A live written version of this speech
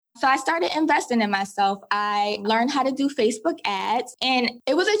So I started investing in myself. I learned how to do Facebook ads, and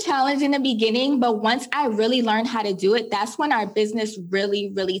it was a challenge in the beginning, but once I really learned how to do it, that's when our business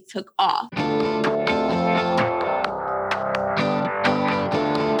really, really took off.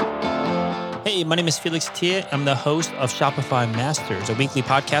 Hey, my name is Felix Tia. I'm the host of Shopify Masters, a weekly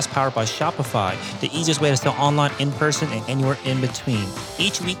podcast powered by Shopify, the easiest way to sell online, in person, and anywhere in between.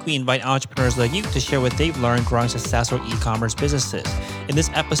 Each week, we invite entrepreneurs like you to share what they've learned growing successful e-commerce businesses. In this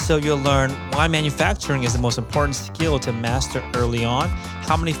episode, you'll learn why manufacturing is the most important skill to master early on,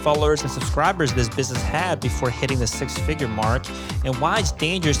 how many followers and subscribers this business had before hitting the six-figure mark, and why it's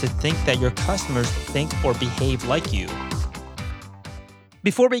dangerous to think that your customers think or behave like you.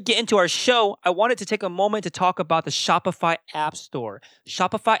 Before we get into our show, I wanted to take a moment to talk about the Shopify App Store.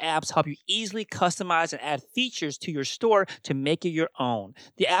 Shopify apps help you easily customize and add features to your store to make it your own.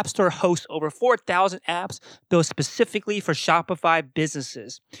 The App Store hosts over 4,000 apps built specifically for Shopify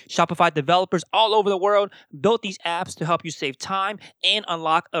businesses. Shopify developers all over the world built these apps to help you save time and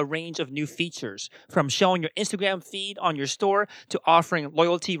unlock a range of new features, from showing your Instagram feed on your store to offering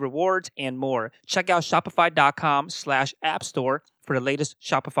loyalty rewards and more. Check out shopify.com/app store for the latest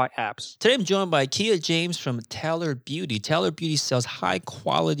Shopify apps. Today, I'm joined by Kia James from Tailored Beauty. Tailored Beauty sells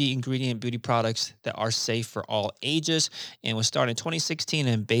high-quality ingredient beauty products that are safe for all ages and was started in 2016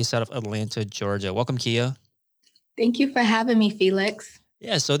 and based out of Atlanta, Georgia. Welcome, Kia. Thank you for having me, Felix.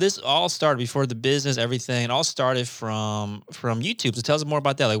 Yeah, so this all started before the business, everything. It all started from YouTube. So tell us more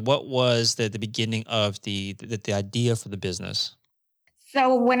about that. Like, what was the beginning of the idea for the business?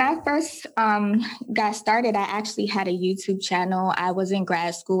 So when I first got started, I actually had a YouTube channel. I was in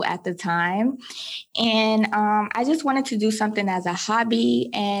grad school at the time, and I just wanted to do something as a hobby,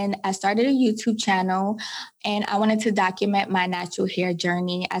 and I started a YouTube channel, and I wanted to document my natural hair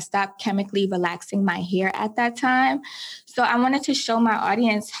journey. I stopped chemically relaxing my hair at that time, so I wanted to show my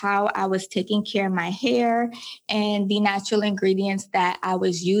audience how I was taking care of my hair and the natural ingredients that I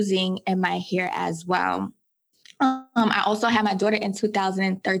was using in my hair as well. I also had my daughter in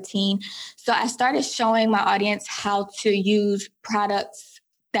 2013. So I started showing my audience how to use products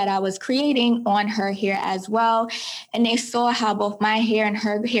that I was creating on her hair as well. And they saw how both my hair and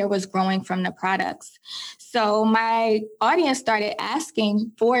her hair was growing from the products. So my audience started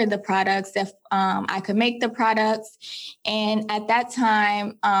asking for the products, if I could make the products. And at that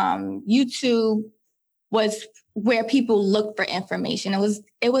time, YouTube was where people look for information.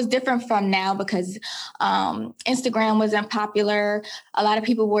 It was different from now because Instagram wasn't popular. A lot of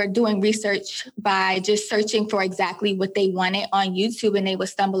people were doing research by just searching for exactly what they wanted on YouTube, and they would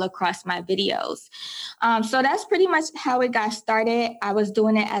stumble across my videos. So that's pretty much how it got started. I was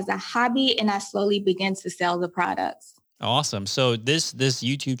doing it as a hobby, and I slowly began to sell the products. Awesome. So this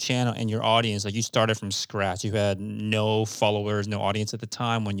YouTube channel and your audience, like, you started from scratch. You had no followers, no audience at the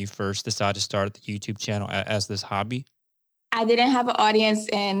time when you first decided to start the YouTube channel as this hobby? I didn't have an audience,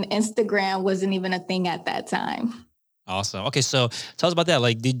 and Instagram wasn't even a thing at that time. Awesome. Okay, so tell us about that.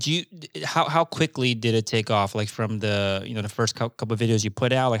 Like, how quickly did it take off? Like, from the first couple of videos you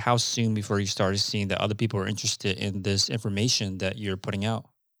put out, like, how soon before you started seeing that other people were interested in this information that you're putting out?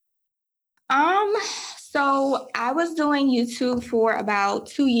 So I was doing YouTube for about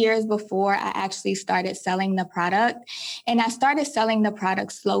 2 years before I actually started selling the product. And I started selling the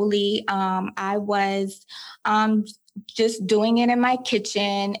product slowly. I was just doing it in my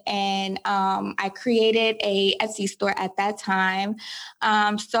kitchen, and I created a Etsy store at that time.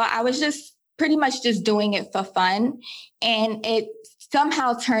 So I was just pretty much just doing it for fun. And it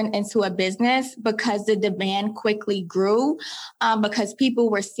somehow turned into a business because the demand quickly grew, because people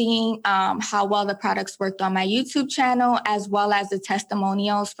were seeing how well the products worked on my YouTube channel, as well as the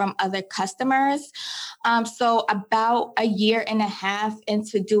testimonials from other customers. So about a year and a half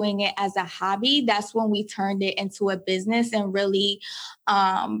into doing it as a hobby, that's when we turned it into a business and really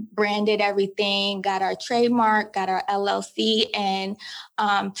branded everything, got our trademark, got our LLC, and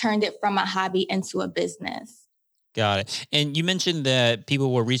turned it from a hobby into a business. Got it. And you mentioned that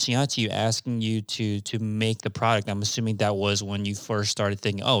people were reaching out to you, asking you to make the product. I'm assuming that was when you first started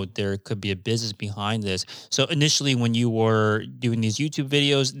thinking, oh, there could be a business behind this. So initially, when you were doing these YouTube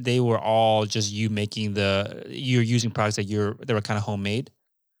videos, they were all just you making you're using products that they were kind of homemade?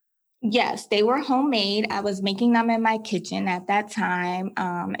 Yes, they were homemade. I was making them in my kitchen at that time.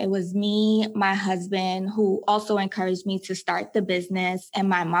 It was me, my husband, who also encouraged me to start the business, and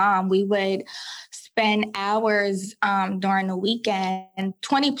my mom. We would spend hours during the weekend,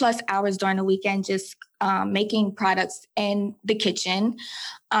 20 plus hours during the weekend, just making products in the kitchen,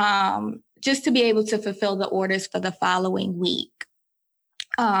 just to be able to fulfill the orders for the following week.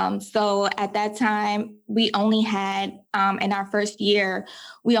 So at that time, we only had, in our first year,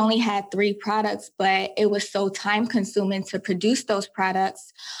 we only had 3 products, but it was so time consuming to produce those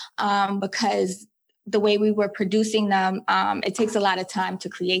products because the way we were producing them, it takes a lot of time to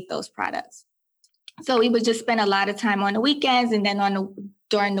create those products. So we would just spend a lot of time on the weekends, and then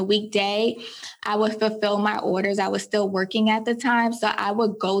during the weekday, I would fulfill my orders. I was still working at the time, so I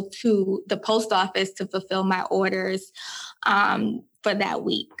would go to the post office to fulfill my orders for that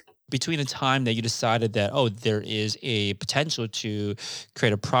week. Between the time that you decided that, oh, there is a potential to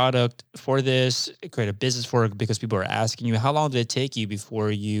create a product for this, create a business for it because people are asking you, how long did it take you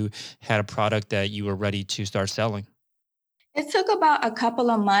before you had a product that you were ready to start selling? It took about a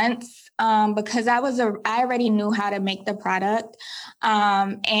couple of months because I already knew how to make the product,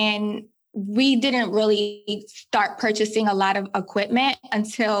 and we didn't really start purchasing a lot of equipment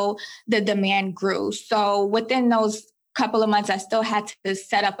until the demand grew. So within those couple of months, I still had to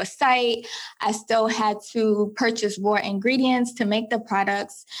set up a site. I still had to purchase raw ingredients to make the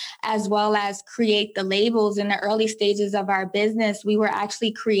products, as well as create the labels. In the early stages of our business, we were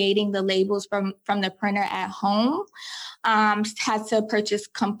actually creating the labels from the printer at home. Had to purchase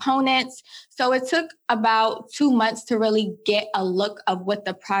components. So it took about 2 months to really get a look of what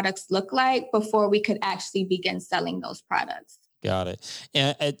the products look like before we could actually begin selling those products. Got it.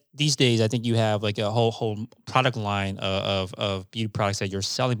 And these days, I think you have like a whole product line of beauty products that you're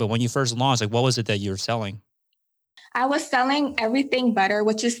selling. But when you first launched, like what was it that you were selling? I was selling Everything Butter,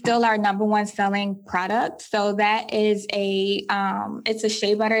 which is still our number one selling product. So that is it's a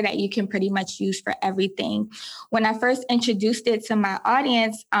shea butter that you can pretty much use for everything. When I first introduced it to my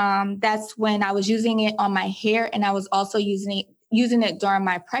audience, that's when I was using it on my hair, and I was also using it during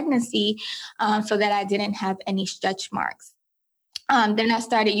my pregnancy so that I didn't have any stretch marks. Then I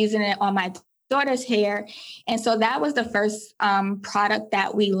started using it on my daughter's hair. And so that was the first product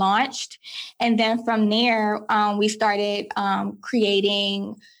that we launched. And then from there, we started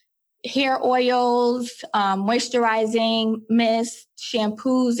creating hair oils, moisturizing mist,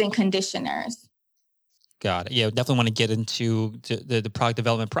 shampoos, and conditioners. Got it. Yeah, definitely want to get into the product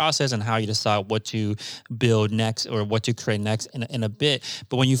development process and how you decide what to build next or what to create next in a bit.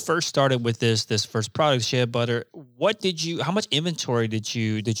 But when you first started with this first product, shea butter, how much inventory did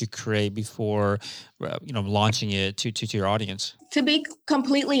you create before launching it to your audience? To be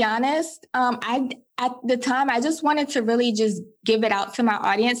completely honest, at the time, I just wanted to really just give it out to my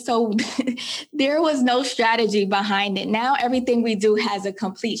audience. So there was no strategy behind it. Now everything we do has a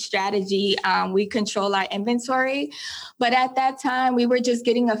complete strategy. We control our inventory. But at that time, we were just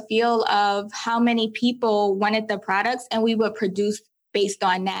getting a feel of how many people wanted the products, and we would produce based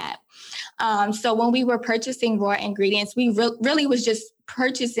on that. So when we were purchasing raw ingredients, we really was just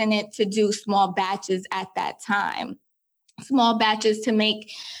purchasing it to do small batches at that time. Small batches to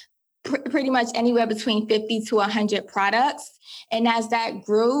make pretty much anywhere between 50 to 100 products. And as that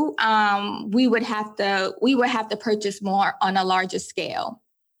grew, we would have to purchase more on a larger scale.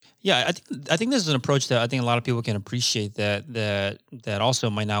 Yeah, I think this is an approach that I think a lot of people can appreciate that also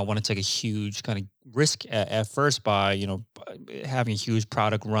might not want to take a huge kind of risk at first by having a huge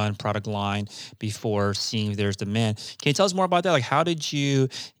product line before seeing if there's demand. Can you tell us more about that? Like, how did you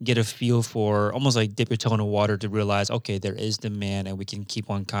get a feel for almost like dip your toe in the water to realize, okay, there is demand and we can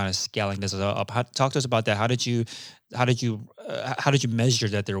keep on kind of scaling this up? Talk to us about that. How did you measure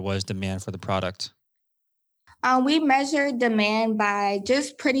that there was demand for the product? We measure demand by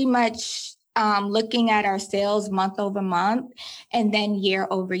just pretty much looking at our sales month over month and then year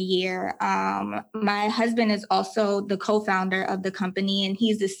over year. My husband is also the co-founder of the company, and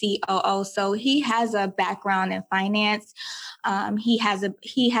he's the COO. So he has a background in finance. He has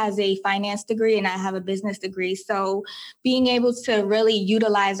a finance degree, and I have a business degree. So being able to really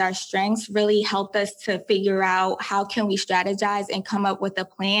utilize our strengths really helped us to figure out how can we strategize and come up with a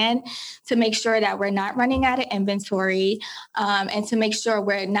plan to make sure that we're not running out of inventory, and to make sure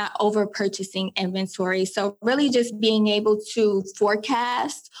we're not over purchasing inventory. So really just being able to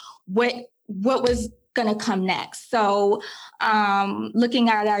forecast what was going to come next. So looking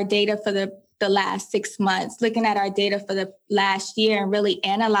at our data for the last 6 months, looking at our data for the last year and really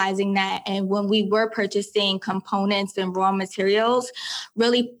analyzing that. And when we were purchasing components and raw materials,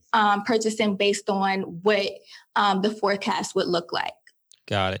 really purchasing based on what the forecast would look like.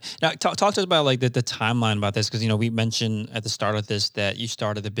 Got it. Now, talk to us about like the timeline about this, because we mentioned at the start of this that you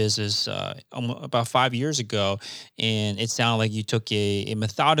started the business about 5 years ago, and it sounded like you took a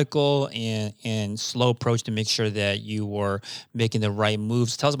methodical and slow approach to make sure that you were making the right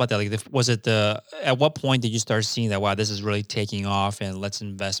moves. Tell us about that. Like, at what point did you start seeing that, wow, this is really taking off, and let's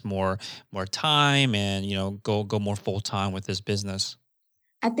invest more time and go more full time with this business?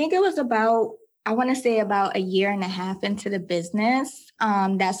 I think it was about, I want to say about a year and a half into the business.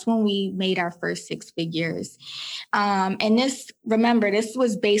 That's when we made our first 6 figures. And remember, this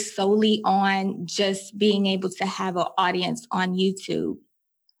was based solely on just being able to have an audience on YouTube.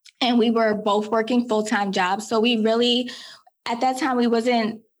 And we were both working full-time jobs. So we really, at that time, we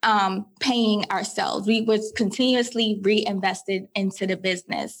wasn't paying ourselves. We was continuously reinvested into the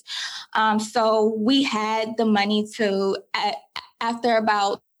business. So we had the money to, after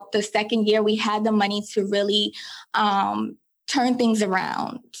about the second year, we had the money to really turn things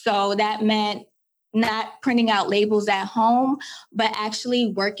around. So that meant not printing out labels at home, but actually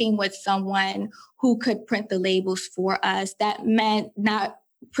working with someone who could print the labels for us. That meant not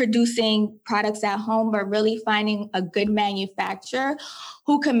producing products at home, but really finding a good manufacturer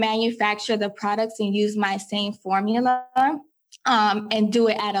who can manufacture the products and use my same formula and do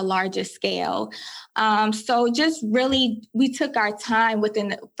it at a larger scale. So just really, we took our time within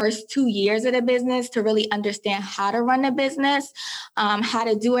the first 2 years of the business to really understand how to run the business, how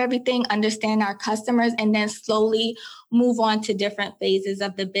to do everything, understand our customers, and then slowly move on to different phases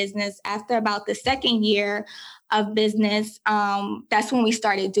of the business. After about the second year of business, that's when we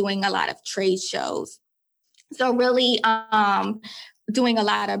started doing a lot of trade shows. So really doing a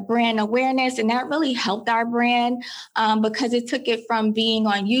lot of brand awareness, and that really helped our brand because it took it from being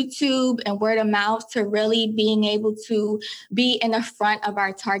on YouTube and word of mouth to really being able to be in the front of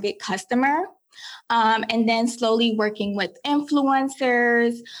our target customer. And then slowly working with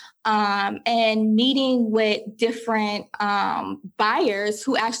influencers and meeting with different buyers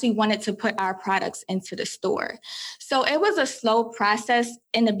who actually wanted to put our products into the store. So it was a slow process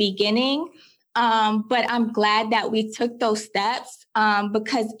in the beginning, but I'm glad that we took those steps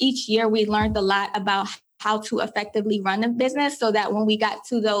because each year we learned a lot about how to effectively run a business so that when we got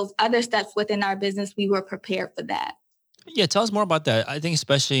to those other steps within our business, we were prepared for that. Yeah, tell us more about that. I think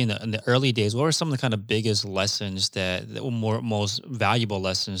especially in the early days, what were some of the kind of biggest lessons that were most valuable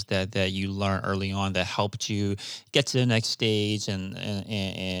lessons that you learned early on that helped you get to the next stage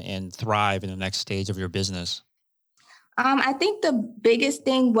and thrive in the next stage of your business? I think the biggest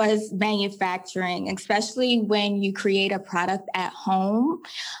thing was manufacturing, especially when you create a product at home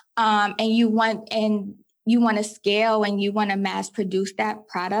and you want to scale and you want to mass produce that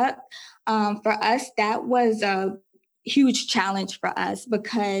product. For us, that was a huge challenge for us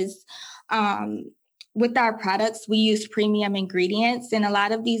because with our products, we use premium ingredients, and a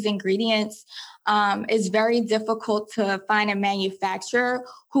lot of these ingredients is very difficult to find a manufacturer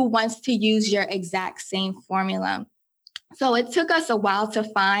who wants to use your exact same formula. So it took us a while to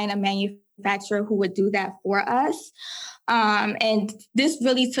find a manufacturer who would do that for us. And this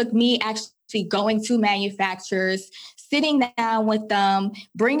really took me actually going to manufacturers, sitting down with them,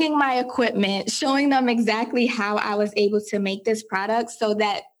 bringing my equipment, showing them exactly how I was able to make this product so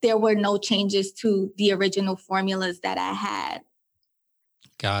that there were no changes to the original formulas that I had.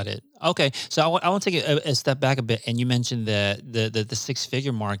 Got it. Okay, so I want to take a step back a bit, and you mentioned that the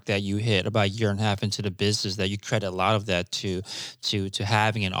 6-figure mark that you hit about a year and a half into the business, that you credit a lot of that to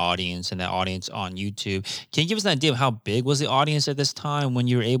having an audience and that audience on YouTube. Can you give us an idea of how big was the audience at this time when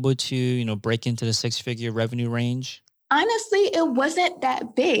you were able to break into the 6-figure revenue range? Honestly, it wasn't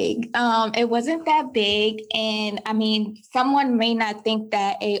that big. It wasn't that big. And I mean, someone may not think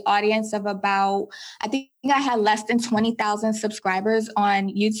that an audience of about, I think I had less than 20,000 subscribers on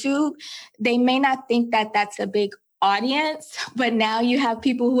YouTube. They may not think that that's a big audience, but now you have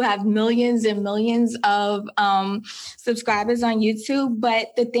people who have millions and millions of subscribers on YouTube. But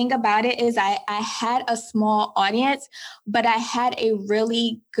the thing about it is I had a small audience, but I had a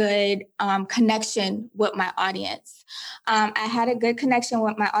really good connection with my audience. I had a good connection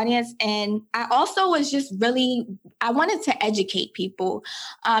with my audience. And I also was just really, I wanted to educate people.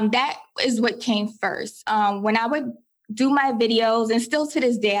 That is what came first. When I would do my videos, and still to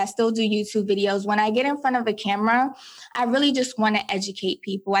this day, I still do YouTube videos. When I get in front of a camera, I really just want to educate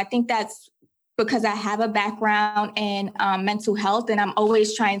people. I think that's because I have a background in mental health, and I'm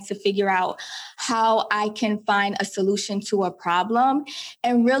always trying to figure out how I can find a solution to a problem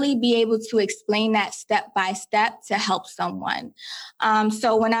and really be able to explain that step by step to help someone.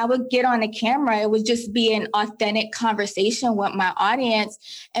 So when I would get on a camera, it would just be an authentic conversation with my audience.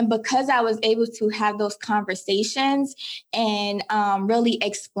 And because I was able to have those conversations and really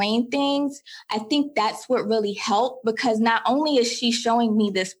explain things, I think that's what really helped, because not only is she showing me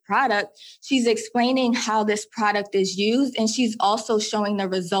this product, she's she's explaining how this product is used, and she's also showing the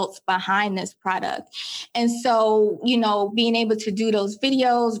results behind this product. And so, being able to do those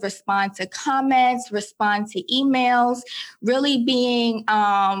videos, respond to comments, respond to emails, really being,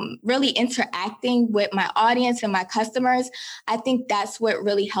 really interacting with my audience and my customers, I think that's what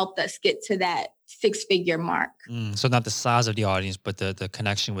really helped us get to that six-figure mark. So not the size of the audience, but the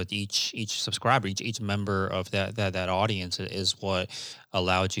connection with each subscriber, each member of that audience is what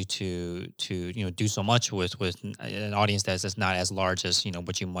allowed you to do so much with an audience that's not as large as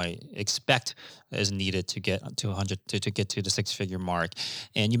what you might expect is needed to get to 100 to get to the six-figure mark.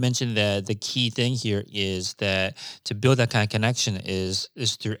 And you mentioned that the key thing here is that to build that kind of connection is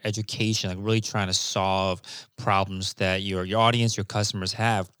through education, like really trying to solve problems that your audience, your customers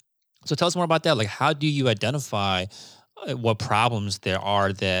have. So tell us more about that. Like, how do you identify what problems there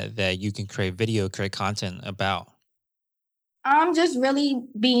are that you can create content about? I'm just really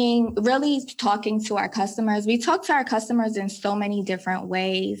talking to our customers. We talk to our customers in so many different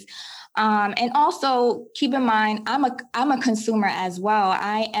ways. And also keep in mind, I'm a consumer as well.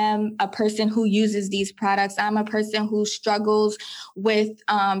 I am a person who uses these products. I'm a person who struggles with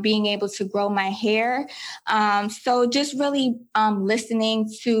being able to grow my hair. So just really listening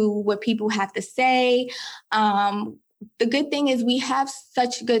to what people have to say. The good thing is we have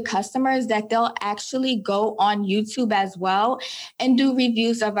such good customers that they'll actually go on YouTube as well and do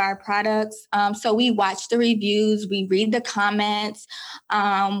reviews of our products. So we watch the reviews, we read the comments,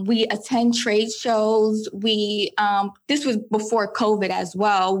 we attend trade shows. This was before COVID as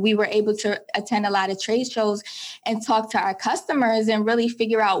well. We were able to attend a lot of trade shows and talk to our customers and really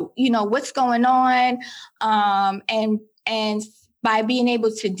figure out, what's going on, and by being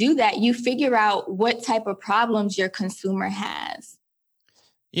able to do that, you figure out what type of problems your consumer has.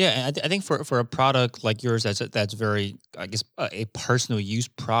 Yeah, and I think for a product like yours, that's very, I guess, a personal use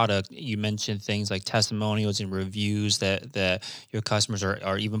product. You mentioned things like testimonials and reviews that your customers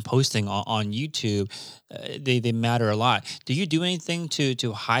are even posting on YouTube. They matter a lot. Do you do anything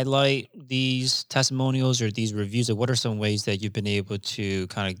to highlight these testimonials or these reviews? Or what are some ways that you've been able to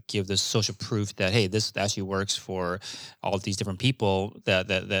kind of give the social proof that, hey, this actually works for all of these different people? That's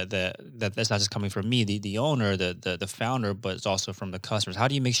not just coming from me, the owner, the founder, but it's also from the customers. How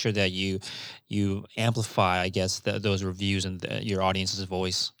do you make sure that you amplify, I guess, those reviews and your audience's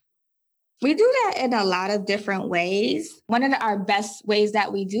voice? We do that in a lot of different ways. One of our best ways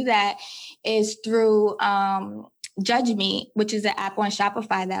that we do that is through Judge Me, which is an app on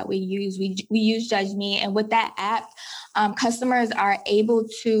Shopify that we use. We use Judge Me, and with that app, customers are able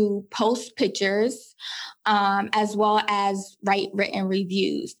to post pictures as well as write written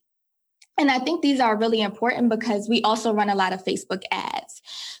reviews. And I think these are really important because we also run a lot of Facebook ads.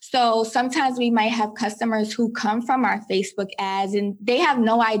 So sometimes we might have customers who come from our Facebook ads and they have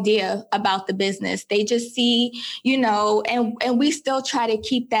no idea about the business. They just see, and we still try to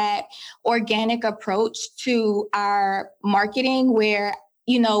keep that organic approach to our marketing where,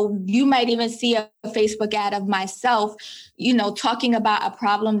 you might even see a Facebook ad of myself, talking about a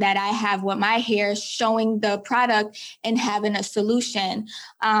problem that I have with my hair, showing the product and having a solution.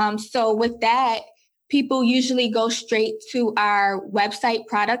 So with that, people usually go straight to our website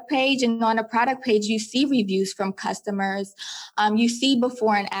product page. And on the product page, you see reviews from customers. You see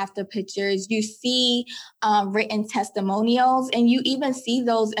before and after pictures. You see written testimonials. And you even see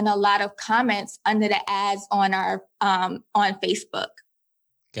those in a lot of comments under the ads on our on Facebook.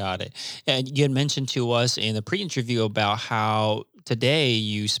 Got it. And you had mentioned to us in the pre-interview about how today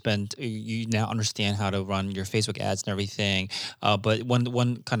you now understand how to run your Facebook ads and everything. But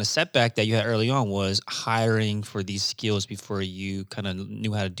one kind of setback that you had early on was hiring for these skills before you kind of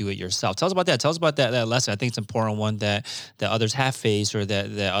knew how to do it yourself. Tell us about that. Tell us about that lesson. I think it's an important one that others have faced or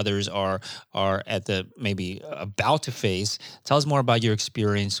that others are at the maybe about to face. Tell us more about your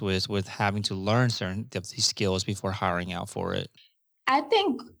experience with having to learn certain of these skills before hiring out for it. I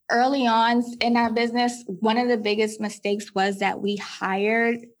think early on in our business, one of the biggest mistakes was that we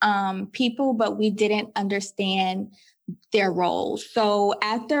hired people, but we didn't understand their roles. So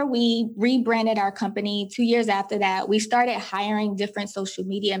after we rebranded our company 2 years after that, we started hiring different social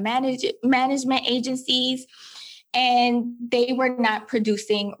media management agencies, and they were not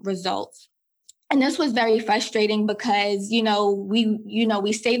producing results. And this was very frustrating because,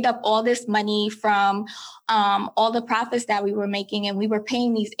 we saved up all this money from all the profits that we were making, and we were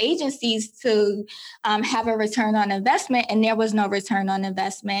paying these agencies to have a return on investment, and there was no return on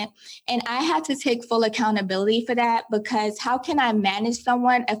investment. And I had to take full accountability for that, because how can I manage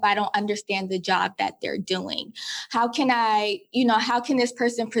someone if I don't understand the job that they're doing? How can this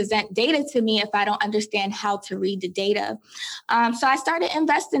person present data to me if I don't understand how to read the data? So I started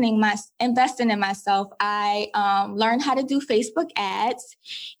investing in myself. I learned how to do Facebook ads,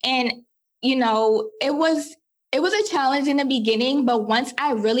 and it was a challenge in the beginning, but once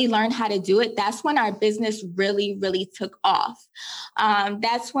I really learned how to do it, that's when our business really, really took off.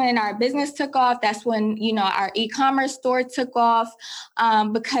 That's when our business took off. That's when, our e-commerce store took off,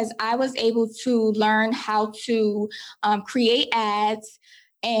 because I was able to learn how to create ads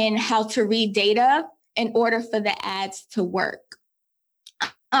and how to read data in order for the ads to work.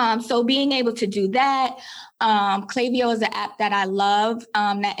 So being able to do that, Klaviyo is an app that I love,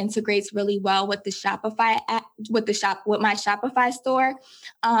 that integrates really well with the Shopify app, with my Shopify store.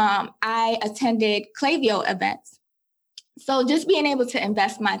 I attended Klaviyo events. So just being able to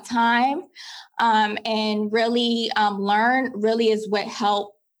invest my time and really learn really is what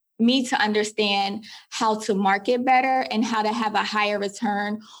helped me to understand how to market better and how to have a higher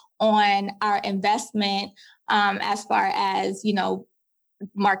return on our investment as far as,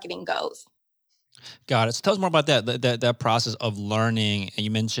 marketing goes. Got it. So tell us more about that process of learning. And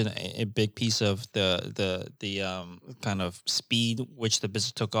you mentioned a big piece of the kind of speed which the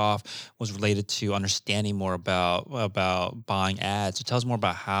business took off was related to understanding more about buying ads. So tell us more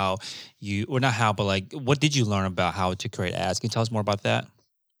about what did you learn about how to create ads? Can you tell us more about that?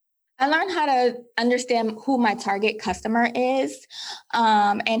 I learned how to understand who my target customer is,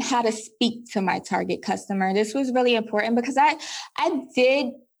 and how to speak to my target customer. This was really important because at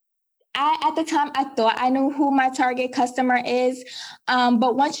the time, I thought I knew who my target customer is.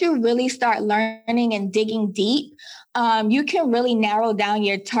 But once you really start learning and digging deep, you can really narrow down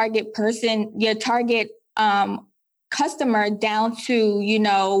your target person, your target customer down to,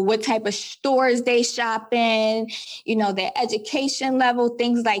 what type of stores they shop in, their education level,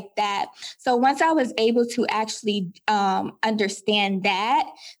 things like that. So once I was able to actually understand that,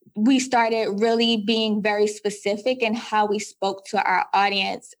 we started really being very specific in how we spoke to our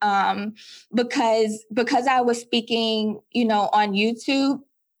audience. Because I was speaking, on YouTube,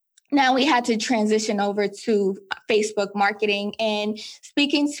 now we had to transition over to Facebook marketing, and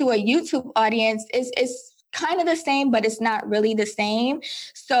speaking to a YouTube audience is kind of the same, but it's not really the same.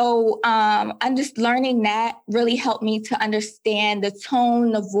 So I'm just learning that really helped me to understand the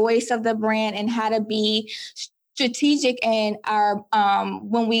tone, the voice of the brand, and how to be strategic in our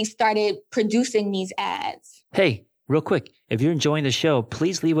when we started producing these ads. Hey, real quick, if you're enjoying the show,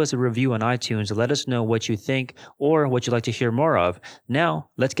 please leave us a review on iTunes and let us know what you think or what you'd like to hear more of. Now,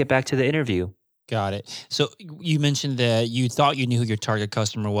 let's get back to the interview. Got it. So you mentioned that you thought you knew who your target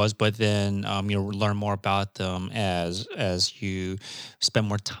customer was, but then learn more about them as you spend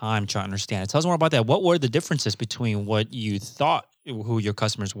more time trying to understand it. Tell us more about that. What were the differences between what you thought who your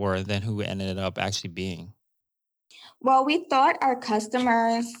customers were and then who ended up actually being? Well, we thought our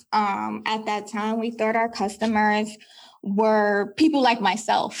customers at that time, were people like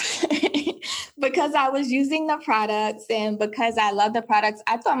myself. Because I was using the products and because I love the products,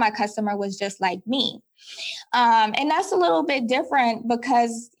 I thought my customer was just like me. And that's a little bit different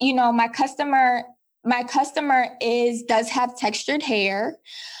because, my customer does have textured hair.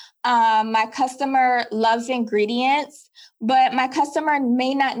 My customer loves ingredients, but my customer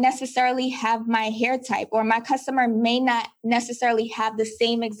may not necessarily have my hair type, or my customer may not necessarily have the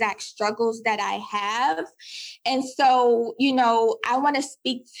same exact struggles that I have. And so, I don't want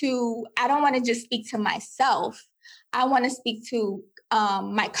to just speak to myself. I want to speak to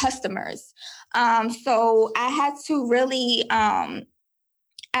my customers. So I had to really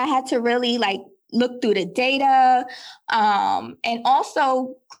look through the data, and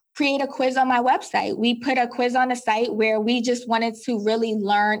also create a quiz on my website. We put a quiz on the site where we just wanted to really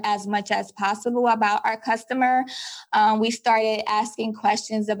learn as much as possible about our customer. We started asking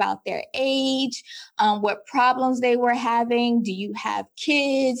questions about their age, what problems they were having. Do you have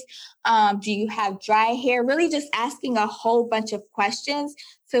kids? Do you have dry hair? Really just asking a whole bunch of questions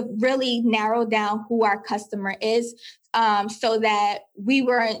to really narrow down who our customer is. So that we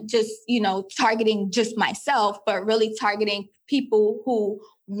weren't just, targeting just myself, but really targeting people who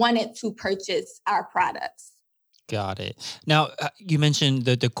wanted to purchase our products. Got it. Now, you mentioned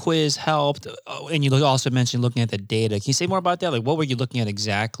that the quiz helped, and you also mentioned looking at the data. Can you say more about that? Like, what were you looking at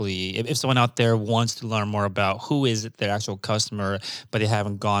exactly? If someone out there wants to learn more about who is their actual customer, but they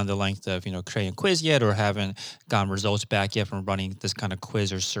haven't gone the length of, creating a quiz yet, or haven't gotten results back yet from running this kind of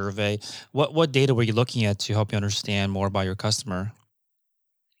quiz or survey, what data were you looking at to help you understand more about your customer?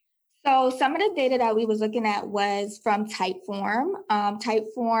 So some of the data that we was looking at was from Typeform.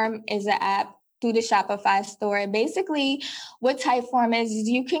 Typeform is an app through the Shopify store. And basically, what Typeform is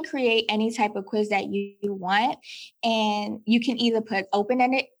you can create any type of quiz that you want, and you can either put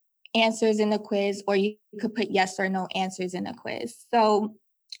open-ended answers in the quiz, or you could put yes or no answers in the quiz. So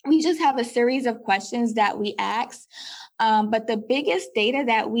we just have a series of questions that we ask. But the biggest data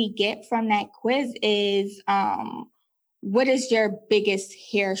that we get from that quiz is what is your biggest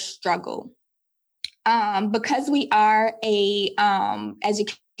hair struggle? Because we are a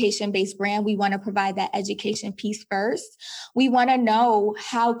education-based brand, we want to provide that education piece first. We want to know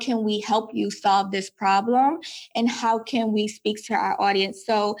how can we help you solve this problem, and how can we speak to our audience.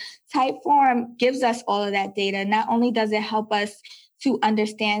 So Typeform gives us all of that data. Not only does it help us to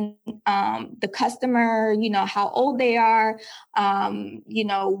understand the customer, how old they are,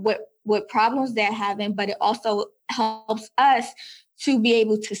 what problems they're having, but it also helps us to be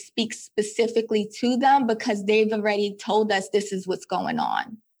able to speak specifically to them because they've already told us this is what's going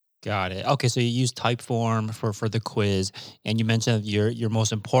on. Got it. Okay, so you use Typeform for the quiz, and you mentioned your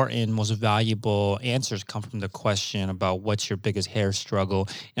most important, most valuable answers come from the question about what's your biggest hair struggle.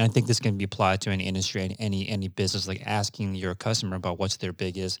 And I think this can be applied to any industry and any business, like asking your customer about what's their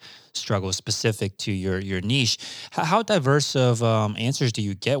biggest struggle specific to your niche. How diverse of answers do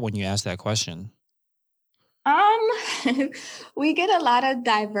you get when you ask that question? We get a lot of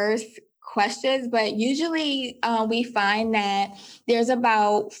diverse questions, but usually we find that there's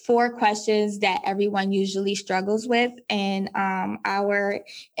about 4 questions that everyone usually struggles with in our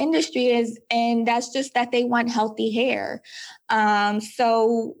industry and that's just that they want healthy hair.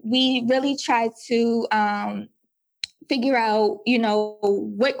 So we really try to figure out,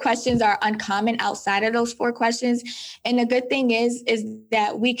 what questions are uncommon outside of those 4 questions. And the good thing is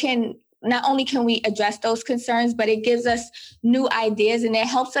that not only can we address those concerns, but it gives us new ideas and it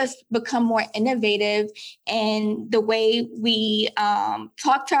helps us become more innovative in the way we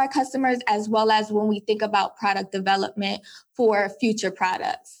talk to our customers, as well as when we think about product development for future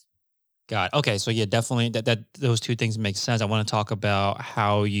products. Got it. Okay, so yeah, definitely that those two things make sense. I want to talk about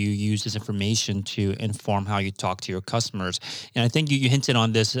how you use this information to inform how you talk to your customers. And I think you hinted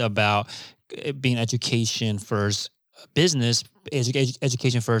on this about it being education first business,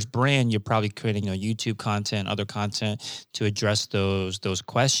 education first brand. You're probably creating YouTube content, other content to address those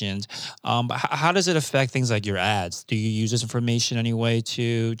questions. But how does it affect things like your ads? Do you use this information anyway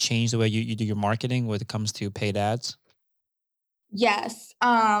to change the way you do your marketing when it comes to paid ads? Yes.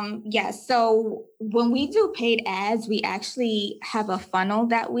 Yes. So when we do paid ads, we actually have a funnel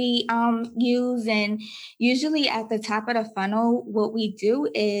that we use. And usually at the top of the funnel, what we do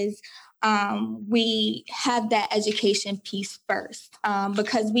is we have that education piece first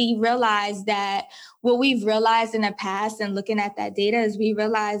because we realize that what we've realized in the past and looking at that data is we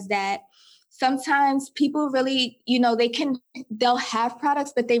realize that sometimes people really, they'll have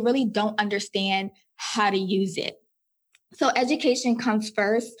products, but they really don't understand how to use it. So education comes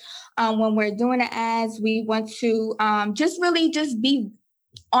first. When we're doing the ads, we want to just be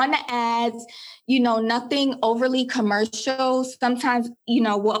on the ads, nothing overly commercial. Sometimes,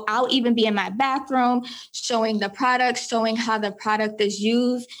 I'll even be in my bathroom showing the product, showing how the product is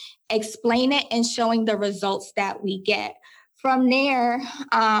used, explain it, and showing the results that we get. From there,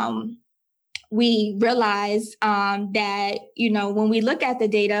 we realize that, when we look at the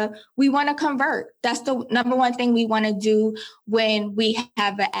data, we want to convert. That's the number one thing we want to do when we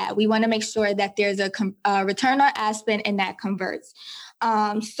have an ad. We want to make sure that there's a return on ad spend and that converts.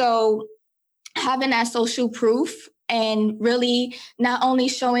 So having that social proof and really not only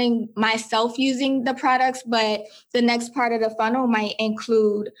showing myself using the products, but the next part of the funnel might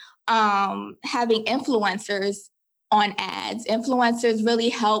include having influencers on ads. Influencers really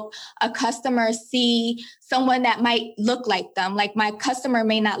help a customer see someone that might look like them. Like my customer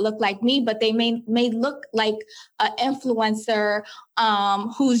may not look like me, but they may look like an influencer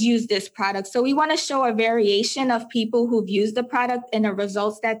who's used this product. So we want to show a variation of people who've used the product and the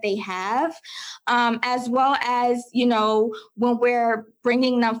results that they have, as well as, when we're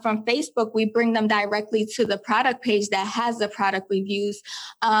bringing them from Facebook, we bring them directly to the product page that has the product reviews,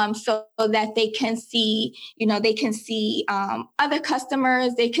 so that they can see, other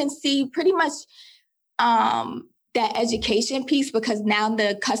customers. They can see pretty much that education piece because now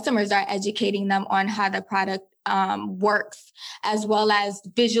the customers are educating them on how the product works, as well as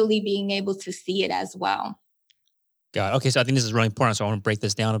visually being able to see it as well. Got it. Okay, so I think this is really important. So I want to break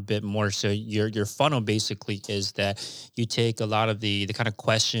this down a bit more. So your funnel basically is that you take a lot of the kind of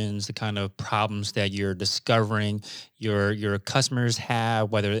questions, the kind of problems that you're discovering your customers have,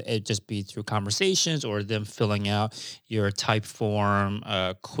 whether it just be through conversations or them filling out your type form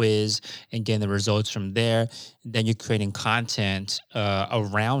quiz and getting the results from there. Then you're creating content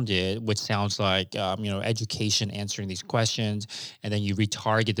around it, which sounds like education, answering these questions, and then you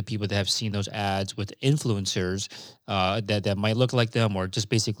retarget the people that have seen those ads with influencers that might look like them, or just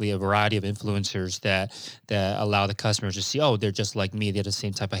basically a variety of influencers that allow the customers to see, oh, they're just like me, they have the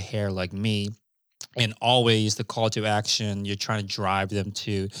same type of hair like me. And always the call to action, you're trying to drive them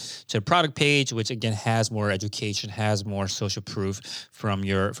to a product page, which again has more education, has more social proof from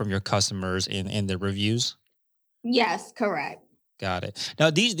your customers in the reviews. Yes, correct. Got it. Now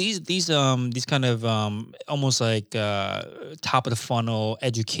these kind of almost like top of the funnel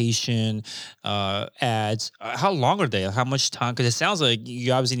education ads. How long are they? How much time? Because it sounds like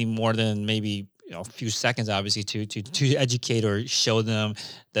you obviously need more than maybe a few seconds, obviously, to educate or show them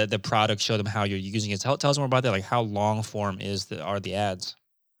the product, show them how you're using it. Tell us more about that. Like how long form are the ads?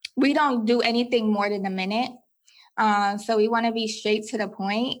 We don't do anything more than a minute. So we want to be straight to the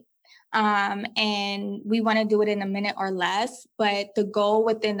point. And we want to do it in a minute or less, but the goal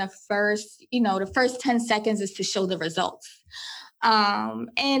within the first 10 seconds is to show the results.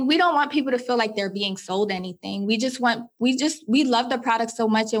 And we don't want people to feel like they're being sold anything. We love the product so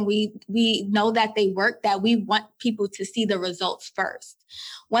much, and we know that they work, that we want people to see the results first.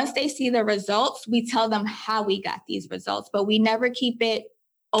 Once they see the results, we tell them how we got these results, but we never keep it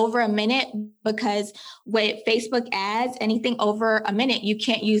over a minute, because with Facebook ads, anything over a minute, you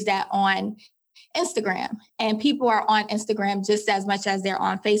can't use that on Instagram, and people are on Instagram just as much as they're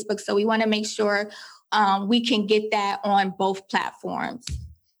on Facebook. So we want to make sure we can get that on both platforms.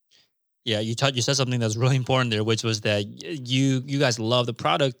 Yeah, you said something that's really important there, which was that you guys love the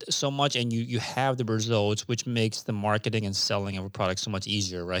product so much, and you have the results, which makes the marketing and selling of a product so much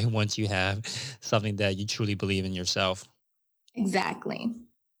easier, right? Once you have something that you truly believe in yourself. Exactly.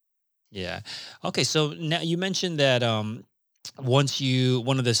 Yeah. Okay. So now you mentioned that one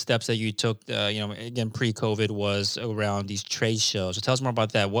of the steps that you took, again pre-COVID, was around these trade shows. So tell us more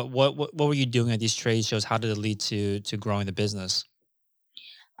about that. What were you doing at these trade shows? How did it lead to growing the business?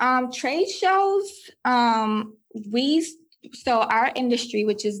 Trade shows. So our industry,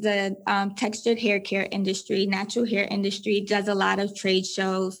 which is the textured hair care industry, natural hair industry, does a lot of trade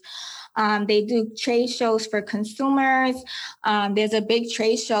shows. They do trade shows for consumers. There's a big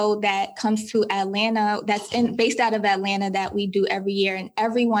trade show that comes to Atlanta based out of Atlanta that we do every year, and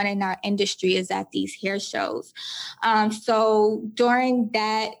everyone in our industry is at these hair shows. So during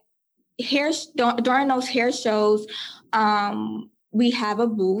those hair shows, we have a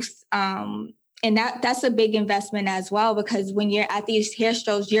booth. And that's a big investment as well, because when you're at these hair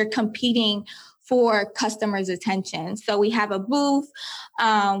shows, you're competing for customers' attention. So we have a booth,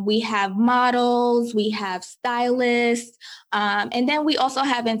 we have models, we have stylists, and then we also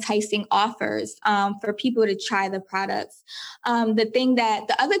have enticing offers for people to try the products.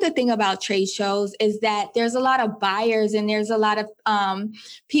 The other good thing about trade shows is that there's a lot of buyers, and there's a lot of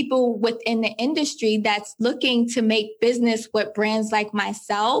people within the industry that's looking to make business with brands like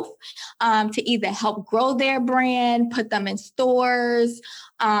myself, to either help grow their brand, put them in stores.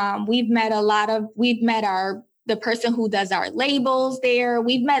 We've met the person who does our labels there.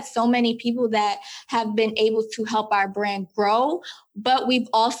 We've met so many people that have been able to help our brand grow, but we've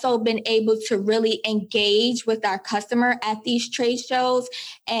also been able to really engage with our customer at these trade shows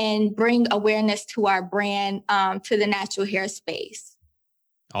and bring awareness to our brand, to the natural hair space.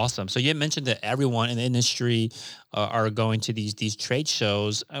 Awesome. So you mentioned that everyone in the industry are going to these trade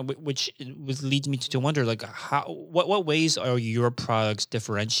shows, which leads me to wonder, like, what ways are your products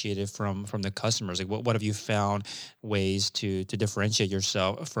differentiated from the customers? Like, what have you found ways to differentiate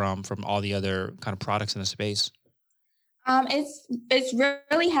yourself from all the other kind of products in the space? It's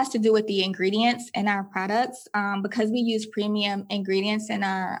really has to do with the ingredients in our products, because we use premium ingredients in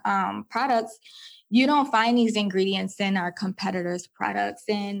our products. You don't find these ingredients in our competitors' products.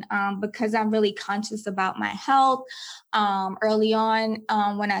 And because I'm really conscious about my health, early on,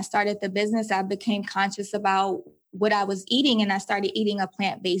 when I started the business, I became conscious about what I was eating, and I started eating a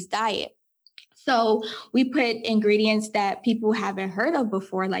plant-based diet. So we put ingredients that people haven't heard of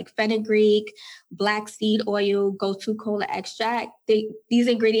before, like fenugreek, black seed oil, gotu kola extract. These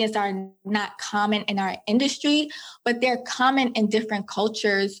ingredients are not common in our industry, but they're common in different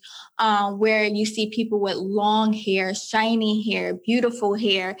cultures where you see people with long hair, shiny hair, beautiful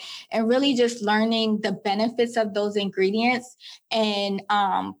hair, and really just learning the benefits of those ingredients and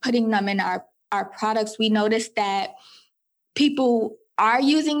putting them in our products. We noticed that people are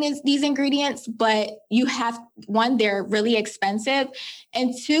using these ingredients, but you have, one, they're really expensive,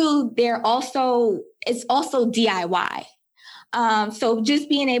 and two, it's also DIY. So just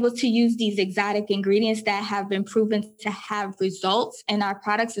being able to use these exotic ingredients that have been proven to have results in our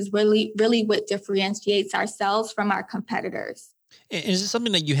products is really, really what differentiates ourselves from our competitors. Is it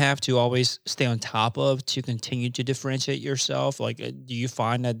something that you have to always stay on top of to continue to differentiate yourself? Like, do you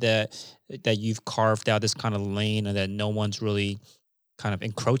find that you've carved out this kind of lane and that no one's really kind of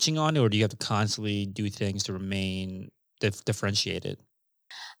encroaching on it, or do you have to constantly do things to remain differentiated?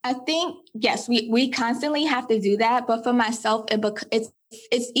 I think, yes, we constantly have to do that. But for myself,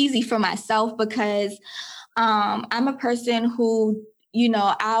 it's easy for myself because I'm a person who,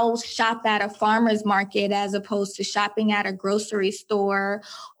 I'll shop at a farmer's market as opposed to shopping at a grocery store,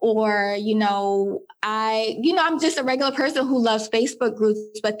 or, I'm just a regular person who loves Facebook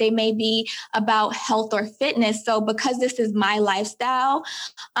groups, but they may be about health or fitness. So because this is my lifestyle,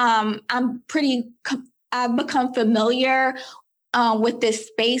 I've become familiar with this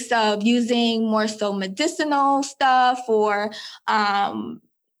space of using more so medicinal stuff or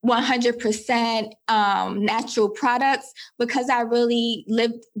 100% natural products. Because I really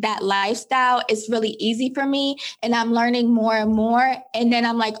lived that lifestyle, it's really easy for me, and I'm learning more and more. And then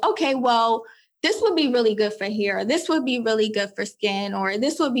I'm like, okay, well, this would be really good for hair. This would be really good for skin, or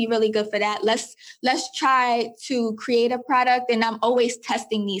this would be really good for that. Let's try to create a product. And I'm always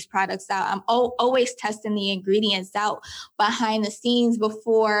testing these products out. I'm always testing the ingredients out behind the scenes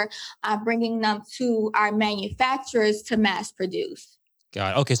before bringing them to our manufacturers to mass produce.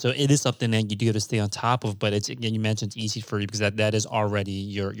 Got it. Okay, so it is something that you do have to stay on top of, but it's, again, you mentioned it's easy for you because that is already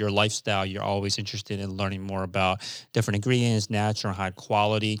your lifestyle. You're always interested in learning more about different ingredients, natural, high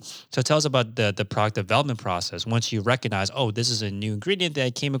quality. So tell us about the product development process. Once you recognize, oh, this is a new ingredient that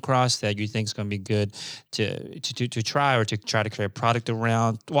I came across that you think is going to be good to try, or to try to create a product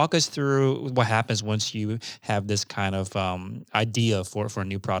around. Walk us through what happens once you have this kind of idea for a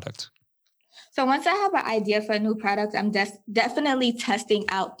new product. So once I have an idea for a new product, I'm definitely testing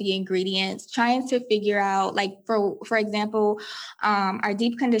out the ingredients, trying to figure out, like, for example, our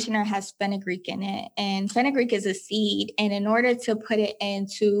deep conditioner has fenugreek in it, and fenugreek is a seed. And in order to put it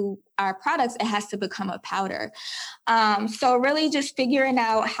into our products, it has to become a powder. So really just figuring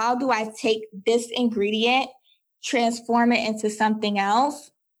out, how do I take this ingredient, transform it into something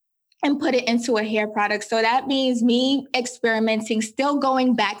else, and put it into a hair product. So that means me experimenting, still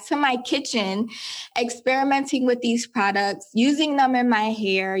going back to my kitchen, experimenting with these products, using them in my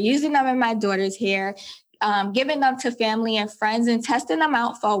hair, using them in my daughter's hair, giving them to family and friends, and testing them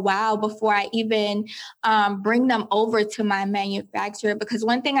out for a while before I even bring them over to my manufacturer. Because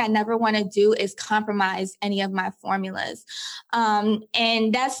one thing I never want to do is compromise any of my formulas.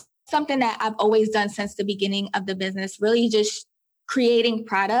 And that's something that I've always done since the beginning of the business, really just creating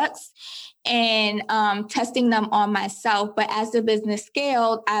products and testing them on myself. But as the business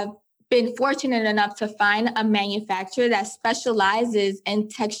scaled, I've been fortunate enough to find a manufacturer that specializes in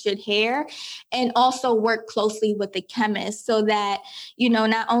textured hair, and also work closely with the chemist, so that,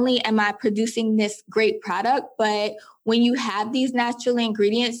 not only am I producing this great product, but when you have these natural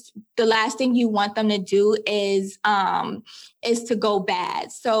ingredients, the last thing you want them to do is to go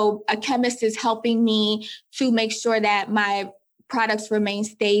bad. So a chemist is helping me to make sure that my products remain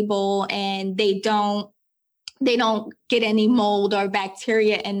stable and they don't get any mold or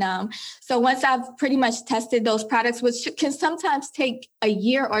bacteria in them. So once I've pretty much tested those products, which can sometimes take a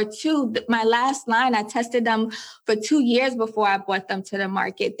year or two, my last line, I tested them for 2 years before I brought them to the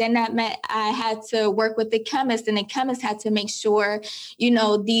market. Then that meant I had to work with the chemist, and the chemist had to make sure,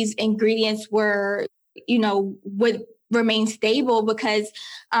 these ingredients were, would remain stable, because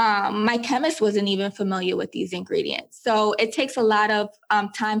my chemist wasn't even familiar with these ingredients. So it takes a lot of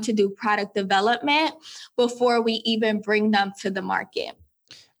time to do product development before we even bring them to the market.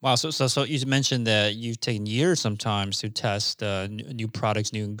 Wow. So you mentioned that you've taken years sometimes to test new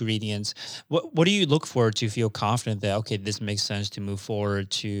products, new ingredients. What do you look for to feel confident that, okay, this makes sense to move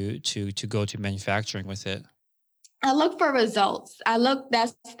forward to go to manufacturing with it? I look for results.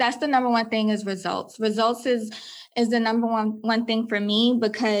 That's the number one thing is results. Results is the number one thing for me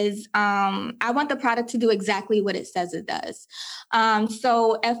because I want the product to do exactly what it says it does.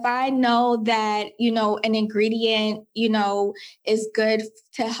 So if I know that, an ingredient, is good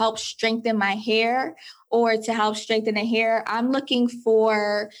to help strengthen my hair or to help strengthen the hair, I'm looking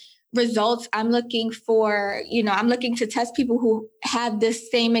for results. I'm looking to test people who have this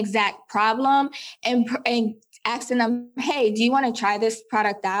same exact problem and asking them, hey, do you want to try this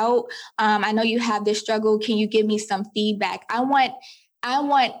product out? I know you have this struggle. Can you give me some feedback? I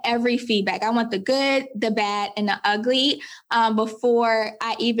want every feedback. I want the good, the bad, and the ugly before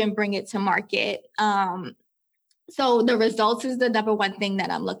I even bring it to market. So the results is the number one thing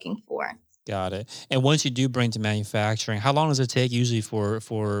that I'm looking for. Got it. And once you do bring to manufacturing, how long does it take usually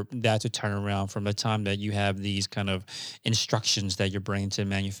for that to turn around from the time that you have these kind of instructions that you're bringing to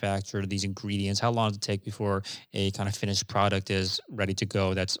manufacture these ingredients? How long does it take before a kind of finished product is ready to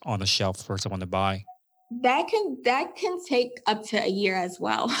go that's on the shelf for someone to buy? That can take up to a year as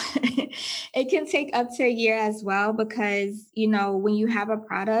well. It can take up to a year as well because, when you have a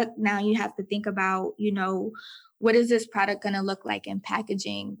product, now you have to think about, what is this product going to look like in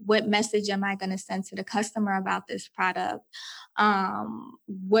packaging? What message am I going to send to the customer about this product? How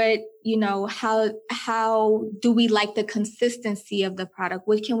do we like the consistency of the product?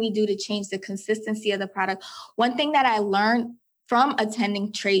 What can we do to change the consistency of the product? One thing that I learned from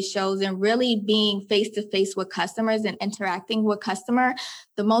attending trade shows and really being face-to-face with customers and interacting with customer,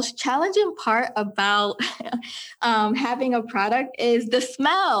 the most challenging part about having a product is the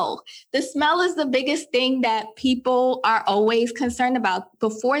smell. The smell is the biggest thing that people are always concerned about.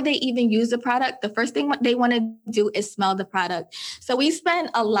 Before they even use the product, the first thing they want to do is smell the product. So we spend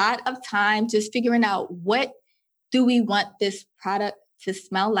a lot of time just figuring out what do we want this product to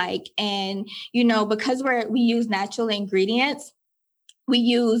smell like. And, because we use natural ingredients, we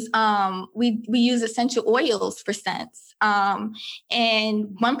use essential oils for scents.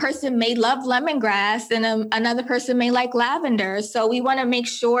 And one person may love lemongrass and another person may like lavender. So we want to make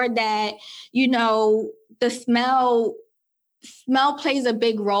sure that, the smell plays a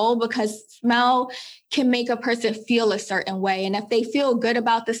big role because smell can make a person feel a certain way. And if they feel good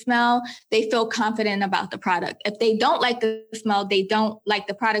about the smell, they feel confident about the product. If they don't like the smell, they don't like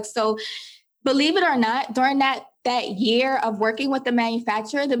the product. So believe it or not, during that year of working with the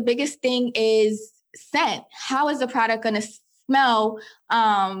manufacturer, the biggest thing is scent. How is the product going to smell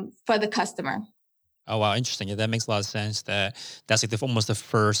for the customer? Oh, wow. Interesting. Yeah, that makes a lot of sense. That's like almost the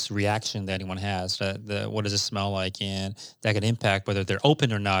first reaction that anyone has. What does it smell like? And that can impact whether they're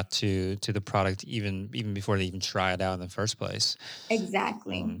open or not to the product, even before they even try it out in the first place.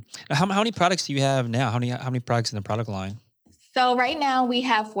 Exactly. How many products do you have now? How many products in the product line? So right now we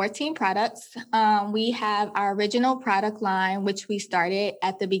have 14 products. We have our original product line, which we started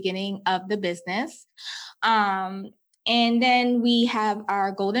at the beginning of the business. And then we have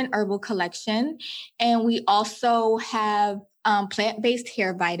our Golden Herbal collection. And we also have plant-based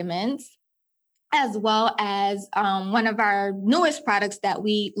hair vitamins, as well as one of our newest products that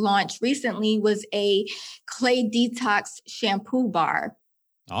we launched recently was a clay detox shampoo bar.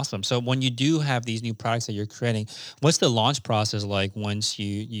 Awesome. So when you do have these new products that you're creating, what's the launch process like once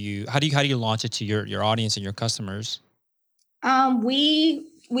how do you launch it to your audience and your customers?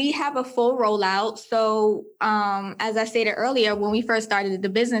 We have a full rollout. So as I stated earlier, when we first started the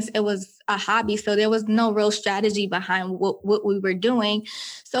business, it was a hobby. So there was no real strategy behind what we were doing.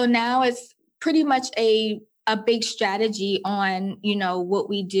 So now it's pretty much a big strategy on, what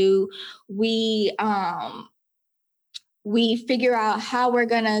we do. We figure out how we're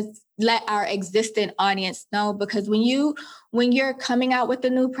going to let our existing audience know, because when you're coming out with a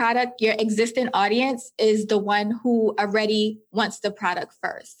new product, your existing audience is the one who already wants the product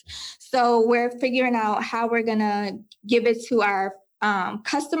first. So we're figuring out how we're going to give it to our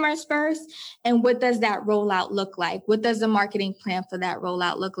customers first. And what does that rollout look like? What does the marketing plan for that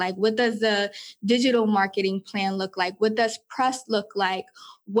rollout look like? What does the digital marketing plan look like? What does press look like?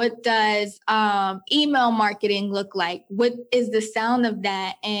 What does email marketing look like? What is the sound of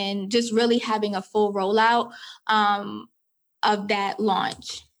that? And just really having a full rollout of that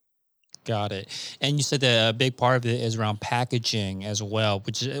launch. Got it. And you said that a big part of it is around packaging as well,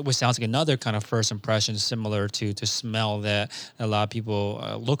 which sounds like another kind of first impression similar to smell that a lot of people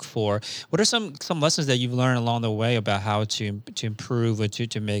look for. What are some lessons that you've learned along the way about how to improve or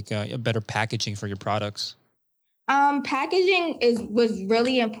to make a better packaging for your products? Packaging was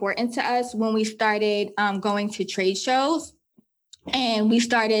really important to us when we started going to trade shows and we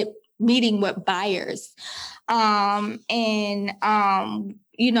started meeting with buyers.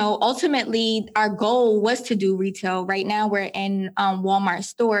 ultimately our goal was to do retail. Right now we're in Walmart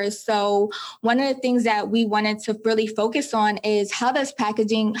stores. So one of the things that we wanted to really focus on is how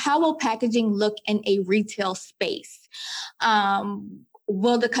will packaging look in a retail space?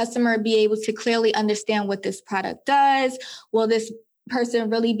 Will the customer be able to clearly understand what this product does? Will this person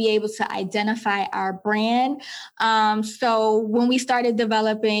really be able to identify our brand? So when we started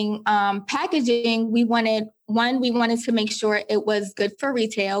developing packaging, we wanted to make sure it was good for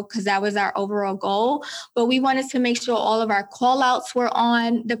retail because that was our overall goal. But we wanted to make sure all of our call outs were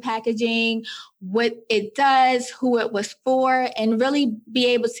on the packaging, what it does, who it was for, and really be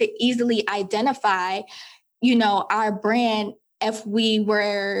able to easily identify, our brand if we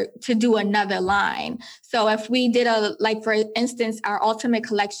were to do another line. So if we did for instance, our Ultimate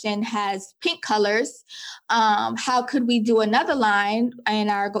collection has pink colors, how could we do another line? And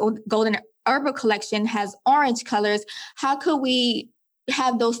our Golden Herbal collection has orange colors. How could we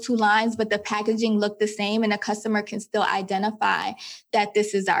have those two lines, but the packaging look the same and the customer can still identify that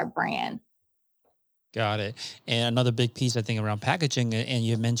this is our brand? Got it. And another big piece, I think, around packaging, and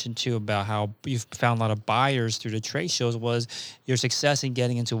you mentioned too about how you've found a lot of buyers through the trade shows, was your success in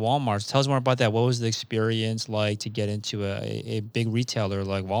getting into Walmart. Tell us more about that. What was the experience like to get into a big retailer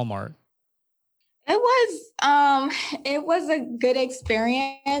like Walmart? It was a good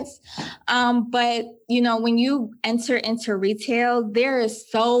experience. But when you enter into retail,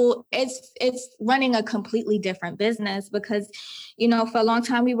 it's running a completely different business because, for a long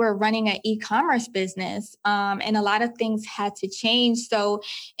time we were running an e-commerce business, and a lot of things had to change. So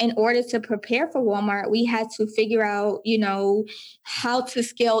in order to prepare for Walmart, we had to figure out, how to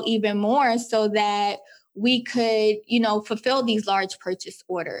scale even more so that we could, fulfill these large purchase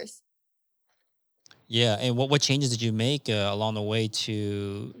orders. Yeah, and what changes did you make along the way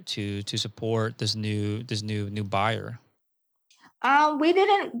to support this new buyer? We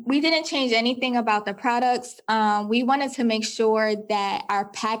didn't change anything about the products. We wanted to make sure that our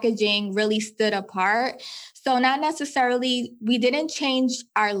packaging really stood apart. So not necessarily, we didn't change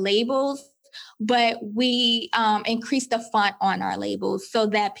our labels, but we increased the font on our labels so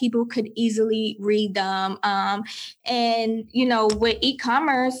that people could easily read them. And, with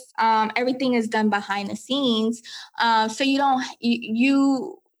e-commerce, everything is done behind the scenes. So you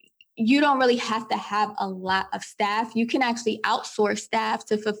don't really have to have a lot of staff. You can actually outsource staff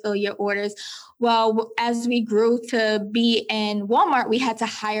to fulfill your orders. Well, as we grew to be in Walmart, we had to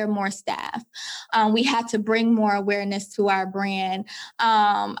hire more staff. We had to bring more awareness to our brand.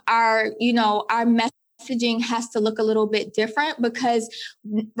 Our messaging has to look a little bit different because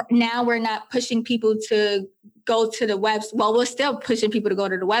now we're not pushing people to go to the website. Well, we're still pushing people to go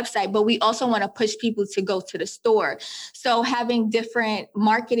to the website, but we also want to push people to go to the store. So having different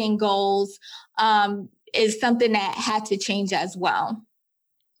marketing goals is something that had to change as well.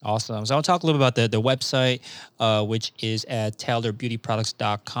 Awesome. So I'll talk a little bit about the website, which is at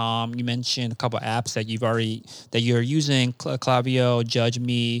TaylorBeautyProducts.com. You mentioned a couple of apps that you're using: Klaviyo, Judge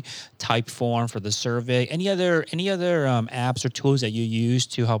Me, Typeform for the survey. Any other apps or tools that you use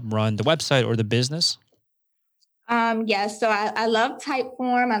to help run the website or the business? Yes. So I love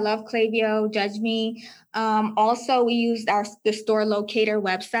Typeform. I love Klaviyo, Judge Me. Also, we used the store locator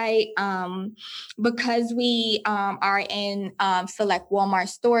website because we are in select Walmart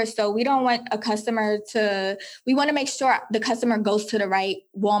stores. So we don't want we want to make sure the customer goes to the right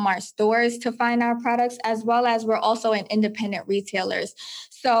Walmart stores to find our products, as well as we're also in independent retailers.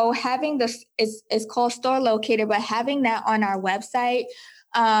 So having it's called store locator, but having that on our website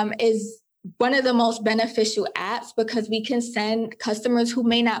is one of the most beneficial apps because we can send customers who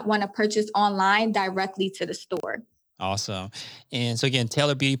may not want to purchase online directly to the store. Awesome. And so again,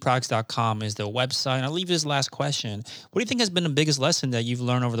 TaylorBeautyProducts.com is the website. And I'll leave this last question. What do you think has been the biggest lesson that you've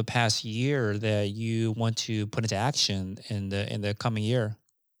learned over the past year that you want to put into action in the coming year?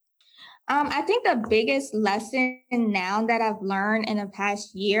 I think the biggest lesson now that I've learned in the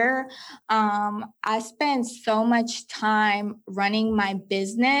past year, I spend so much time running my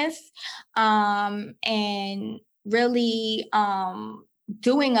business and really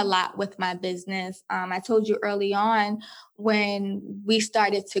doing a lot with my business. I told you early on when we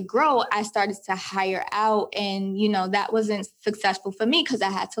started to grow, I started to hire out and, that wasn't successful for me because I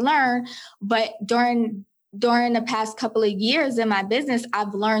had to learn. But during the past couple of years in my business,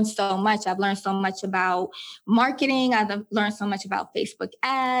 I've learned so much. I've learned so much about marketing. I've learned so much about Facebook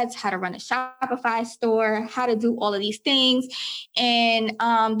ads, how to run a Shopify store, how to do all of these things. And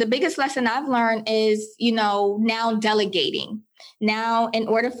the biggest lesson I've learned is, now delegating. Now, in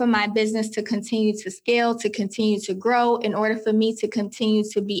order for my business to continue to scale, to continue to grow, in order for me to continue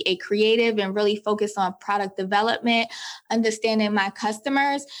to be a creative and really focus on product development, understanding my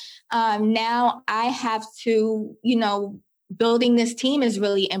customers, now I have to, building this team is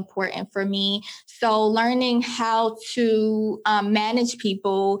really important for me. So learning how to manage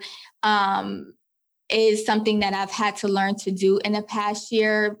people is something that I've had to learn to do in the past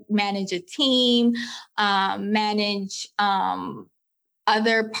year, manage a team, manage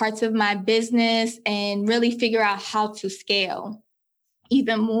other parts of my business, and really figure out how to scale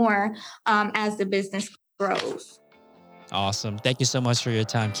even more as the business grows. Awesome. Thank you so much for your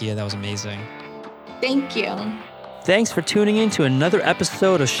time, Kia. That was amazing. Thank you. Thanks for tuning in to another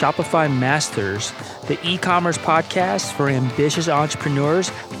episode of Shopify Masters, the e-commerce podcast for ambitious entrepreneurs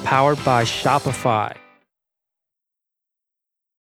powered by Shopify.